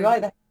 So no. You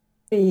either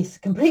be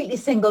completely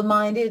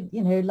single-minded,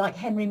 like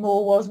Henry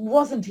Moore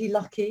wasn't he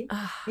lucky?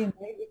 You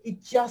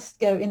just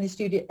go in the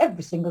studio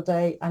every single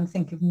day and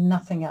think of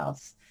nothing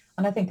else.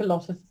 And I think a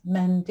lot of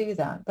men do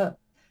that, but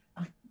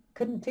I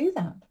couldn't do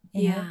that.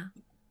 Yeah.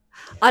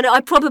 I know,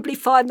 I probably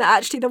find that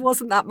actually there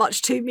wasn't that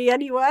much to me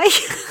anyway.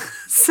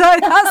 So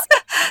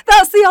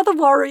that's the other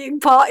worrying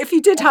part. If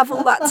you did have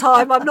all that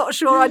time, I'm not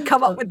sure I'd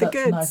come up with the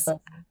goods. Nice.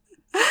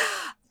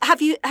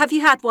 Have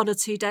you had 1 or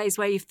 2 days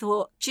where you've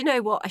thought, do you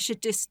know what, I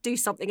should just do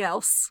something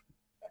else?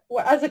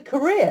 Well, as a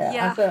career?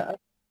 Yeah.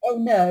 Oh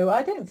no,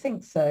 I don't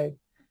think so.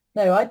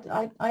 No,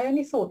 I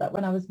only thought that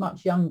when I was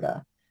much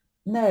younger.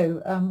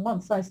 No,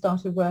 once I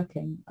started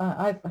working,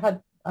 I've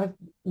had I've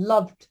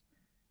loved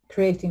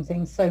creating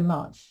things so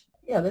much.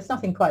 Yeah, there's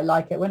nothing quite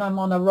like it. When I'm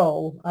on a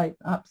roll, I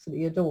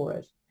absolutely adore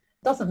it.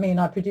 Doesn't mean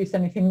I produce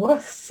anything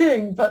worth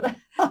seeing, but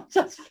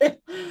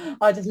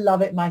I just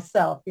love it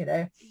myself, you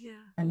know. Yeah.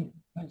 And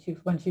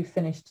once you've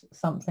finished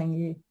something,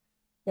 you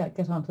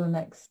get on to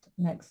the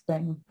next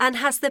thing. And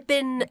has there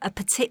been a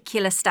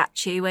particular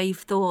statue where you've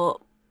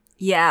thought,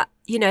 yeah,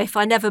 you know, if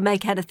I never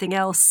make anything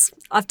else,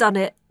 I've done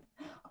it?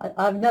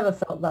 I've never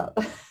felt that.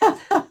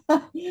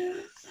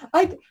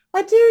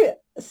 I do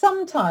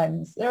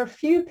sometimes. There are a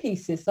few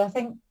pieces I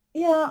think,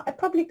 yeah, I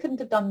probably couldn't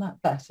have done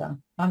that better.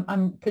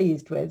 I'm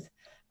pleased with,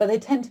 but they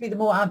tend to be the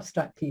more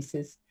abstract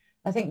pieces.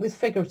 I think with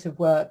figurative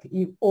work,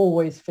 you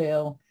always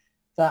feel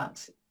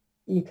that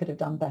you could have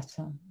done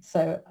better.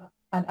 So,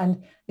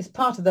 and it's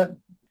part of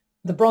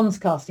the bronze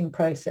casting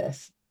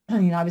process.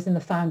 You know, I was in the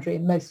foundry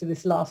most of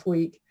this last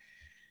week,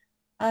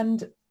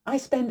 and I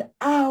spend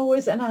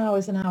hours and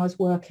hours and hours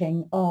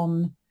working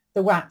on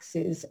the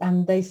waxes,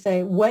 and they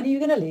say, when are you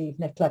going to leave,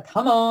 Nicola?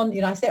 Come on.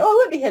 You know, I say, oh, I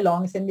won't be here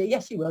long. I say,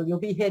 yes, you will. You'll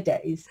be here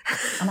days.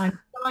 And I'm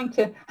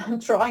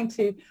trying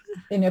to,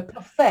 you know,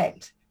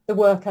 perfect the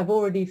work I've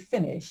already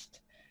finished.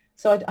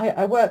 So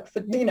I work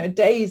for, you know,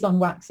 days on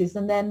waxes.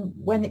 And then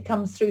when it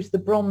comes through to the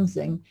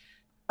bronzing,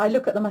 I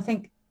look at them, I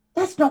think,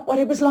 that's not what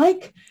it was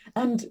like.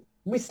 And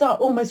we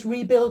start almost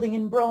rebuilding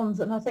in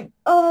bronze. And I think,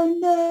 oh,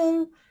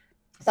 no.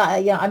 So,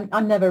 yeah,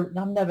 I'm never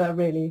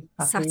really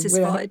happy.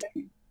 Satisfied.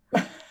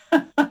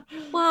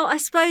 Well, I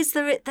suppose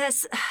there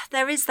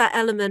is that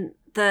element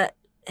that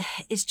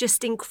is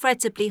just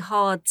incredibly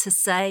hard to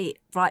say,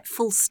 right,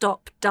 full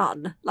stop,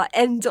 done, like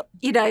end,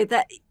 you know,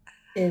 that.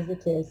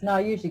 It is. No, I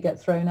usually get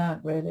thrown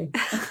out, really.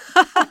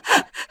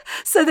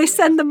 So they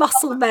send the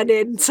muscle men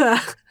in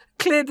to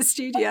clear the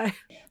studio.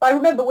 I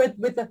remember with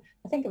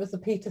I think it was the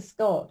Peter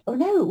Scott. Oh,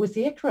 no, it was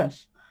the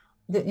Icarus,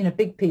 you know,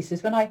 big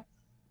pieces. When I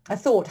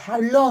thought how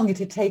long it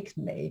had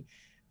taken me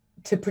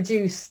to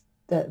produce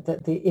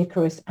the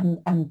Icarus and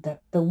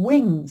the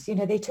wings. You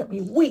know, they took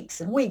me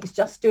weeks and weeks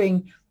just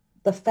doing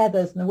the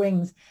feathers and the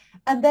wings.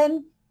 And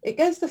then it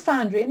goes to the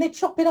foundry and they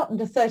chop it up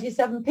into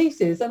 37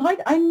 pieces. And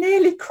I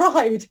nearly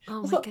cried.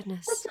 Oh, my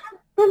goodness. I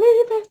can't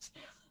believe it.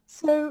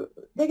 So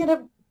they're going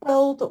to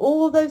weld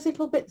all those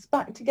little bits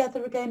back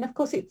together again. Of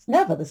course, it's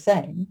never the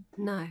same.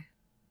 No.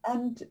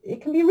 And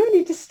it can be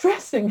really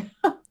distressing.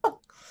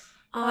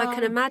 I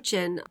can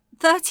imagine.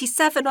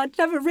 37, I'd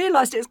never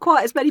realised it was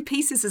quite as many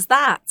pieces as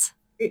that.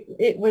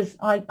 It was,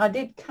 I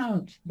did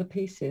count the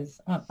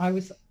pieces. I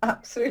was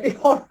absolutely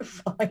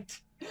horrified.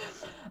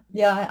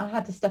 Yeah, I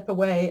had to step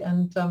away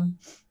and go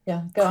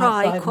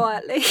cry outside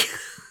quietly.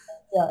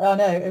 Yeah, I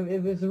know.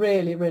 It was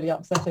really, really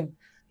upsetting.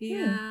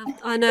 Yeah,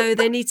 I know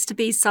there needs to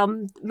be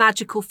some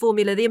magical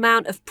formula. The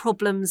amount of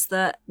problems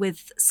that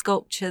with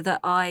sculpture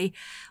that I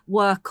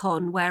work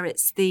on, where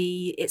it's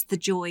the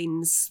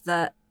joins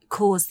that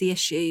cause the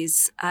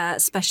issues,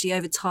 especially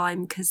over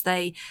time, because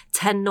they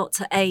tend not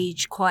to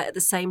age quite at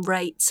the same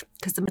rate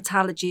because the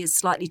metallurgy is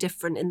slightly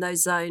different in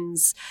those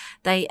zones.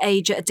 They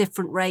age at a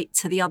different rate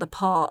to the other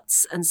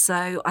parts. And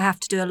so I have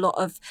to do a lot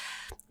of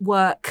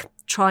work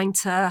trying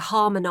to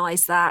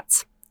harmonise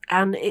that.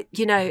 And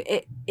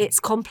it's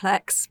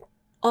complex.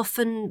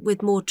 Often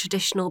with more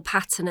traditional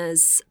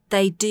patterners,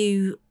 they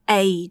do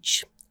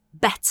age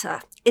better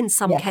in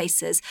some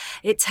cases.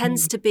 It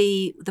tends to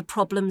be the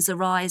problems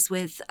arise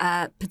with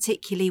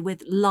particularly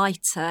with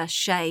lighter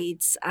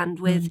shades and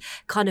with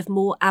kind of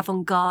more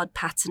avant-garde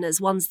patterners,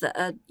 ones that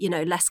are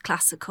less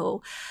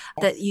classical,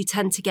 that you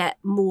tend to get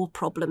more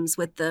problems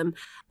with them.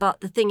 But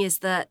the thing is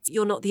that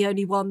you're not the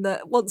only one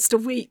that wants to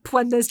weep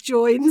when there's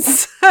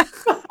joins.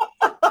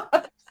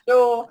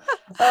 Sure.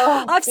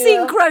 I've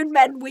seen grown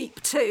men weep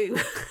too.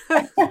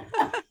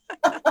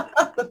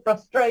 The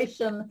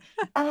frustration.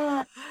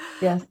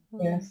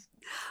 Yes.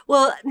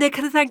 Well,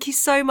 Nicola, thank you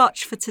so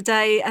much for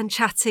today and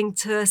chatting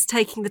to us,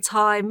 taking the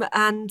time.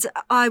 And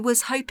I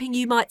was hoping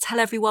you might tell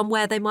everyone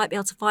where they might be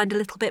able to find a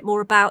little bit more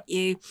about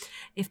you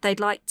if they'd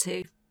like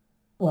to.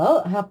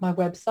 Well, I have my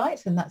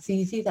website and that's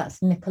easy. That's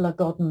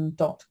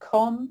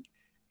nicolagodden.com.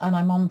 And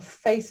I'm on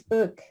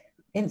Facebook,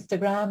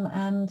 Instagram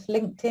and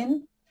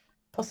LinkedIn,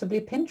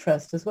 possibly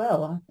Pinterest as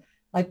well.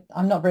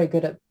 I'm not very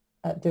good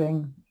at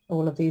doing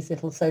all of these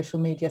little social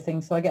media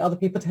things, so I get other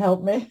people to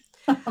help me.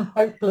 I'm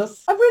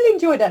hopeless. I've really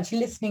enjoyed actually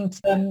listening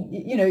to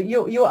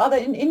your other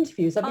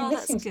interviews. I've been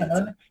listening to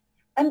them,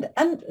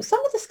 and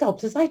some of the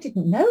sculptors I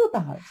didn't know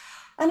about,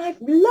 and I've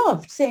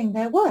loved seeing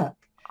their work.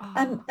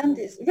 And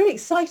it's really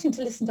exciting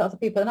to listen to other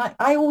people. And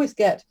I always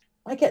get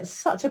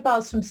such a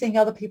buzz from seeing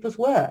other people's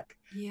work.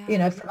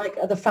 Yeah. From like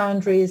other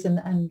foundries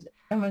and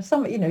when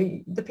some,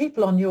 the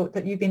people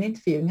that you've been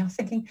interviewing, I was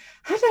thinking,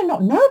 how do I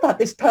not know about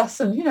this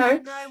person?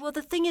 No, well,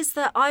 the thing is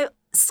that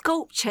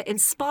sculpture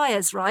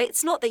inspires, right?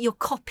 It's not that you're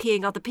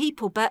copying other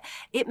people, but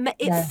it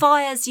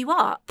fires you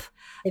up.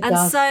 It and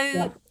does,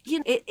 so,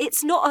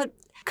 it's not a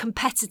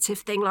competitive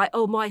thing like,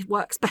 oh, my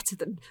work's better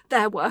than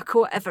their work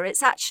or whatever.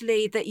 It's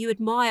actually that you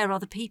admire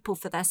other people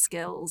for their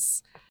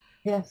skills.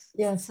 Yes.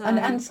 So,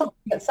 and something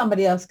that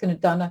somebody else could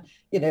have done,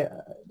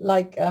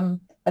 like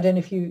I don't know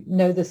if you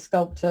know the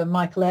sculptor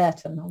Michael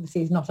Ayrton.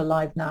 Obviously, he's not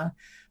alive now,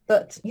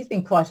 but he's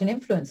been quite an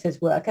influence, his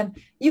work. And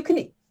you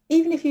can,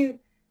 even if you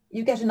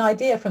get an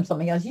idea from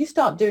something else, you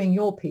start doing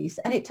your piece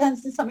and it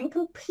turns into something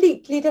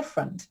completely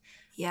different.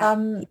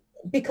 Yeah.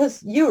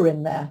 Because you're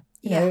in there,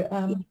 you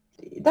know.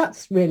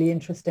 That's really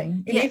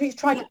interesting. If you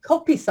try to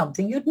copy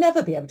something, you'd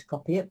never be able to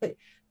copy it, but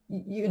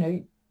you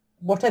know,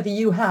 whatever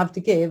you have to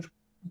give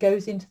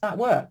goes into that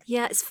work.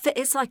 Yeah,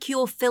 it's like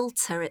your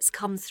filter. It's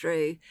come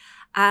through,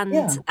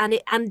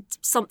 and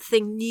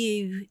something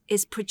new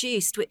is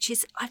produced, which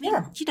is, I mean,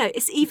 you know,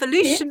 it's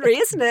evolutionary,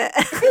 isn't it?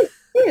 It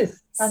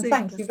is. And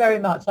thank you very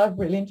much. I've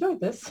really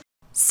enjoyed this.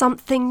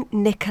 Something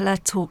Nicola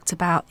talked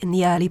about in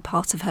the early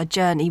part of her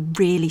journey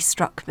really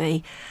struck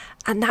me.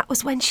 And that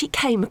was when she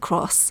came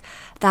across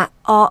that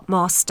art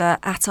master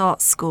at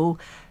art school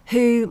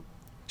who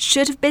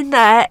should have been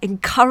there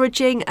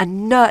encouraging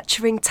and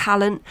nurturing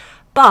talent,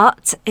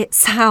 but it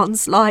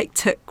sounds like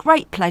took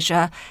great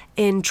pleasure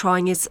in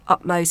trying his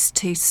utmost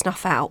to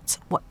snuff out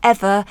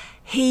whatever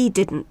he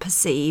didn't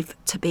perceive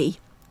to be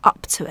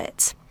up to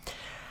it.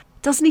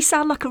 Doesn't he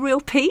sound like a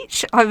real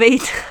peach? I mean,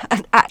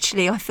 and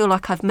actually I feel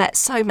like I've met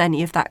so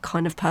many of that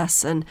kind of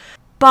person.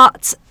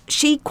 But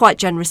she quite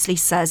generously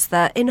says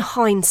that in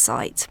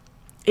hindsight,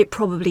 it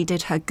probably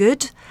did her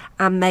good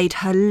and made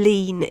her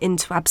lean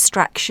into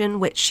abstraction,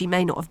 which she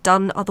may not have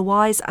done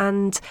otherwise.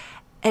 And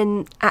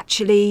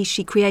actually,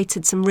 she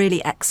created some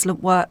really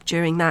excellent work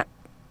during that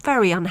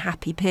very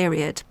unhappy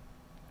period.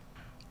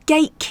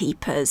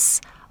 Gatekeepers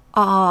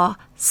are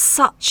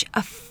such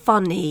a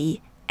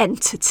funny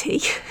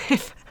entity.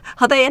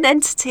 Are they an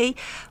entity?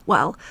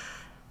 Well,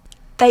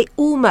 they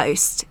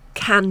almost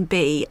can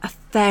be a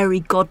fairy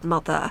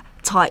godmother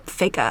type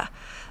figure,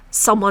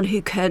 someone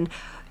who can,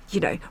 you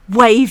know,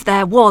 wave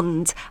their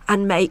wand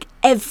and make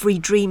every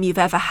dream you've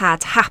ever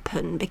had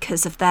happen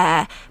because of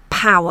their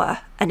power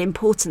and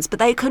importance. But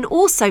they can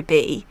also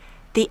be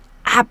the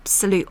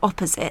absolute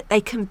opposite.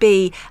 They can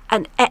be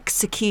an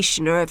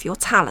executioner of your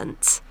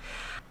talent.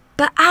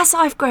 But as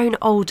I've grown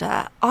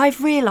older,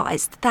 I've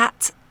realised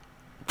that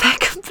they're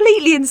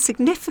completely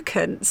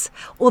insignificant,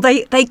 or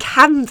they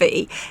can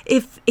be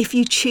if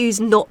you choose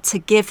not to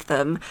give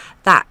them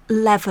that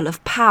level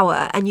of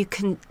power, and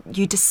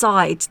you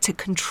decide to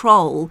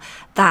control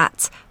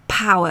that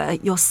power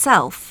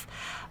yourself.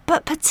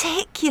 But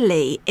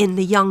particularly in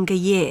the younger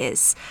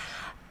years,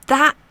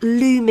 that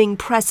looming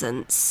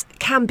presence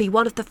can be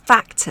one of the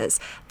factors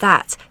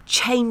that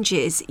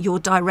changes your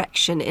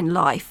direction in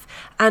life.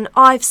 And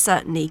I've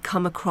certainly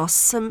come across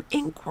some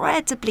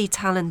incredibly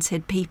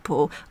talented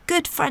people,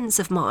 good friends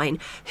of mine,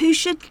 who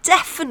should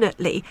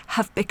definitely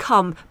have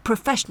become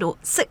professional,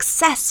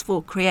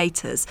 successful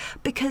creators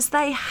because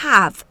they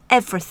have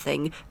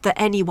everything that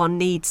anyone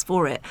needs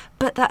for it,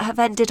 but that have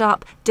ended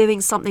up doing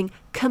something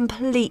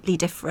completely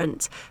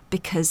different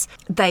because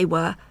they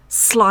were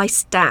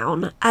sliced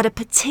down at a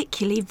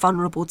particularly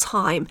vulnerable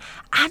time.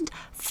 And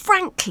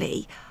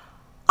frankly,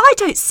 I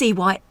don't see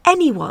why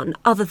anyone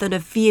other than a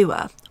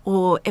viewer,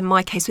 or in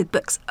my case with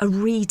books, a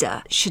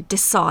reader, should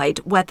decide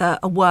whether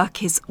a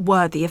work is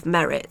worthy of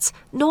merit,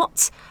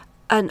 not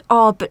an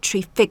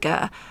arbitrary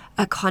figure,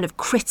 a kind of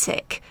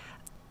critic.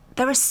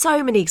 There are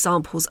so many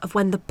examples of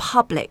when the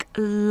public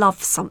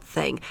love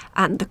something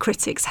and the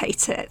critics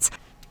hate it.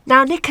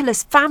 Now,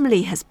 Nicola's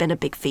family has been a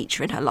big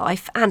feature in her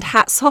life, and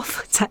hats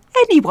off to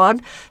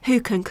anyone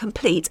who can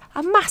complete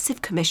a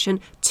massive commission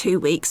 2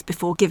 weeks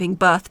before giving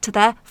birth to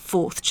their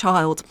 4th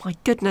child. My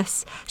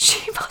goodness,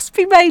 she must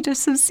be made of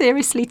some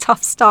seriously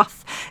tough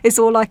stuff, is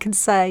all I can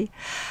say.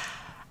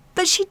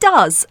 But she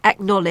does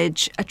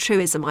acknowledge a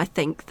truism, I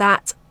think,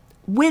 that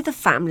with a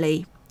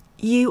family,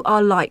 you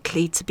are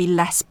likely to be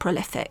less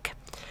prolific.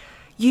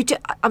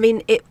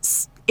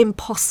 It's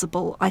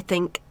impossible, I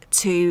think,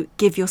 to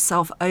give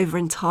yourself over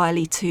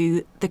entirely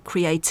to the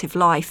creative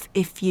life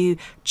if you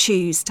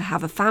choose to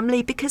have a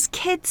family, because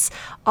kids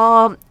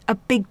are a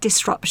big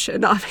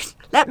disruption. I mean,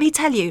 let me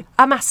tell you,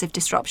 a massive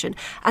disruption,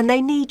 and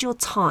they need your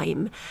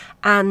time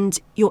and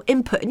your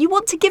input, and you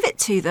want to give it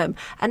to them.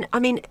 And I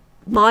mean,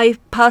 my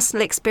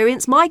personal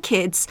experience, my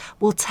kids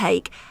will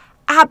take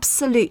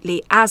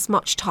absolutely as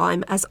much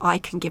time as I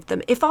can give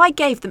them. If I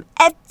gave them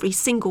every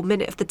single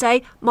minute of the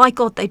day, my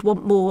God, they'd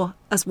want more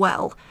as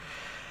well.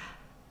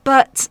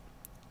 But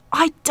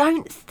I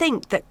don't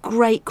think that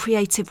great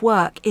creative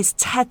work is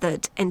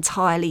tethered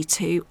entirely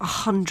to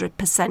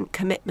 100%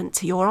 commitment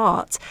to your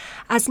art.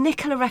 As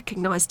Nicola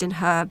recognised in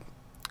her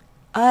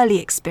early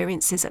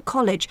experiences at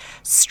college,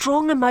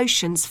 strong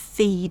emotions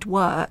feed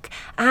work.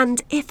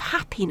 And if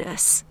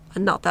happiness,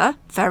 another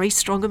very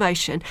strong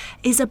emotion,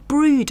 is a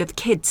brood of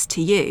kids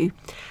to you,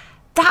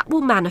 that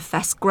will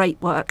manifest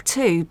great work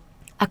too.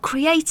 A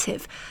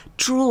creative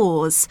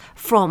draws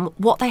from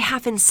what they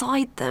have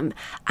inside them,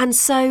 and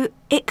so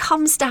it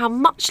comes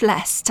down much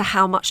less to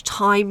how much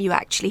time you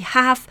actually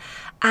have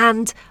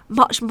and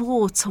much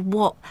more to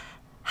what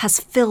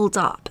has filled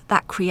up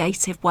that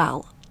creative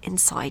well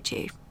inside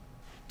you.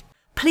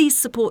 Please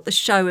support the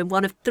show in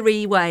one of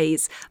 3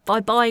 ways. By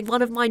buying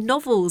one of my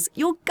novels,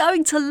 you're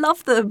going to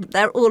love them.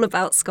 They're all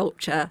about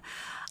sculpture.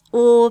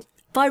 Or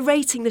by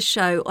rating the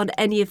show on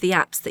any of the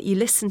apps that you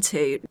listen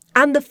to.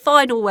 And the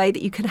final way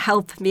that you can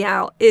help me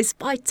out is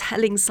by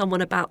telling someone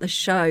about the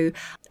show.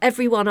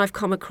 Everyone I've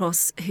come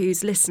across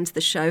who's listened to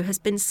the show has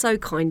been so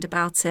kind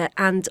about it,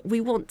 and we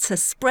want to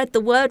spread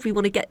the word. We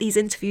want to get these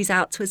interviews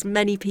out to as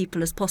many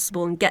people as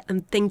possible and get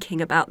them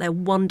thinking about their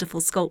wonderful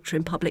sculpture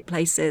in public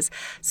places.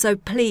 So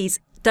please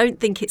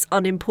don't think it's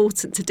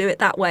unimportant to do it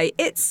that way.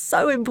 It's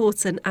so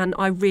important, and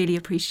I really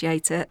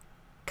appreciate it.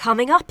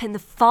 Coming up in the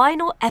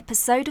final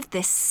episode of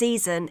this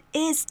season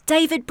is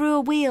David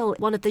Brewer-Wheal,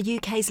 one of the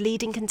UK's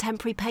leading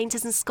contemporary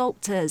painters and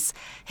sculptors.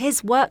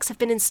 His works have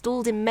been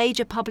installed in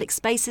major public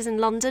spaces in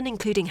London,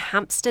 including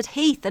Hampstead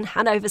Heath and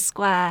Hanover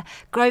Square,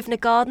 Grosvenor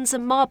Gardens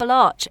and Marble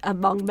Arch,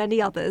 among many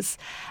others.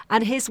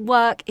 And his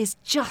work is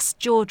just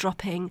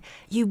jaw-dropping.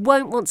 You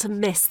won't want to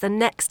miss the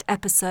next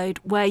episode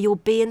where you'll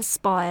be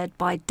inspired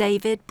by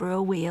David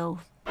Brewer-Wheal.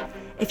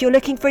 If you're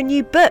looking for a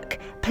new book,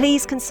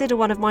 please consider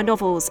one of my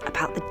novels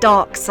about the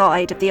dark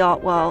side of the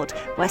art world,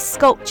 where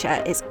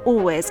sculpture is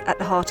always at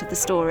the heart of the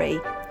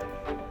story.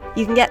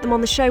 You can get them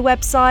on the show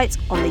website,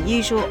 on the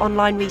usual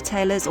online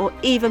retailers, or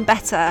even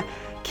better,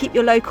 keep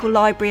your local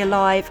library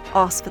alive,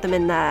 ask for them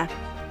in there.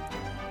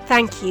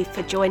 Thank you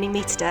for joining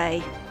me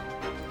today.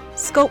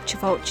 Sculpture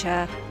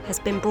Vulture has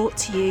been brought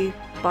to you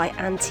by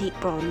Antique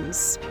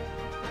Bronze.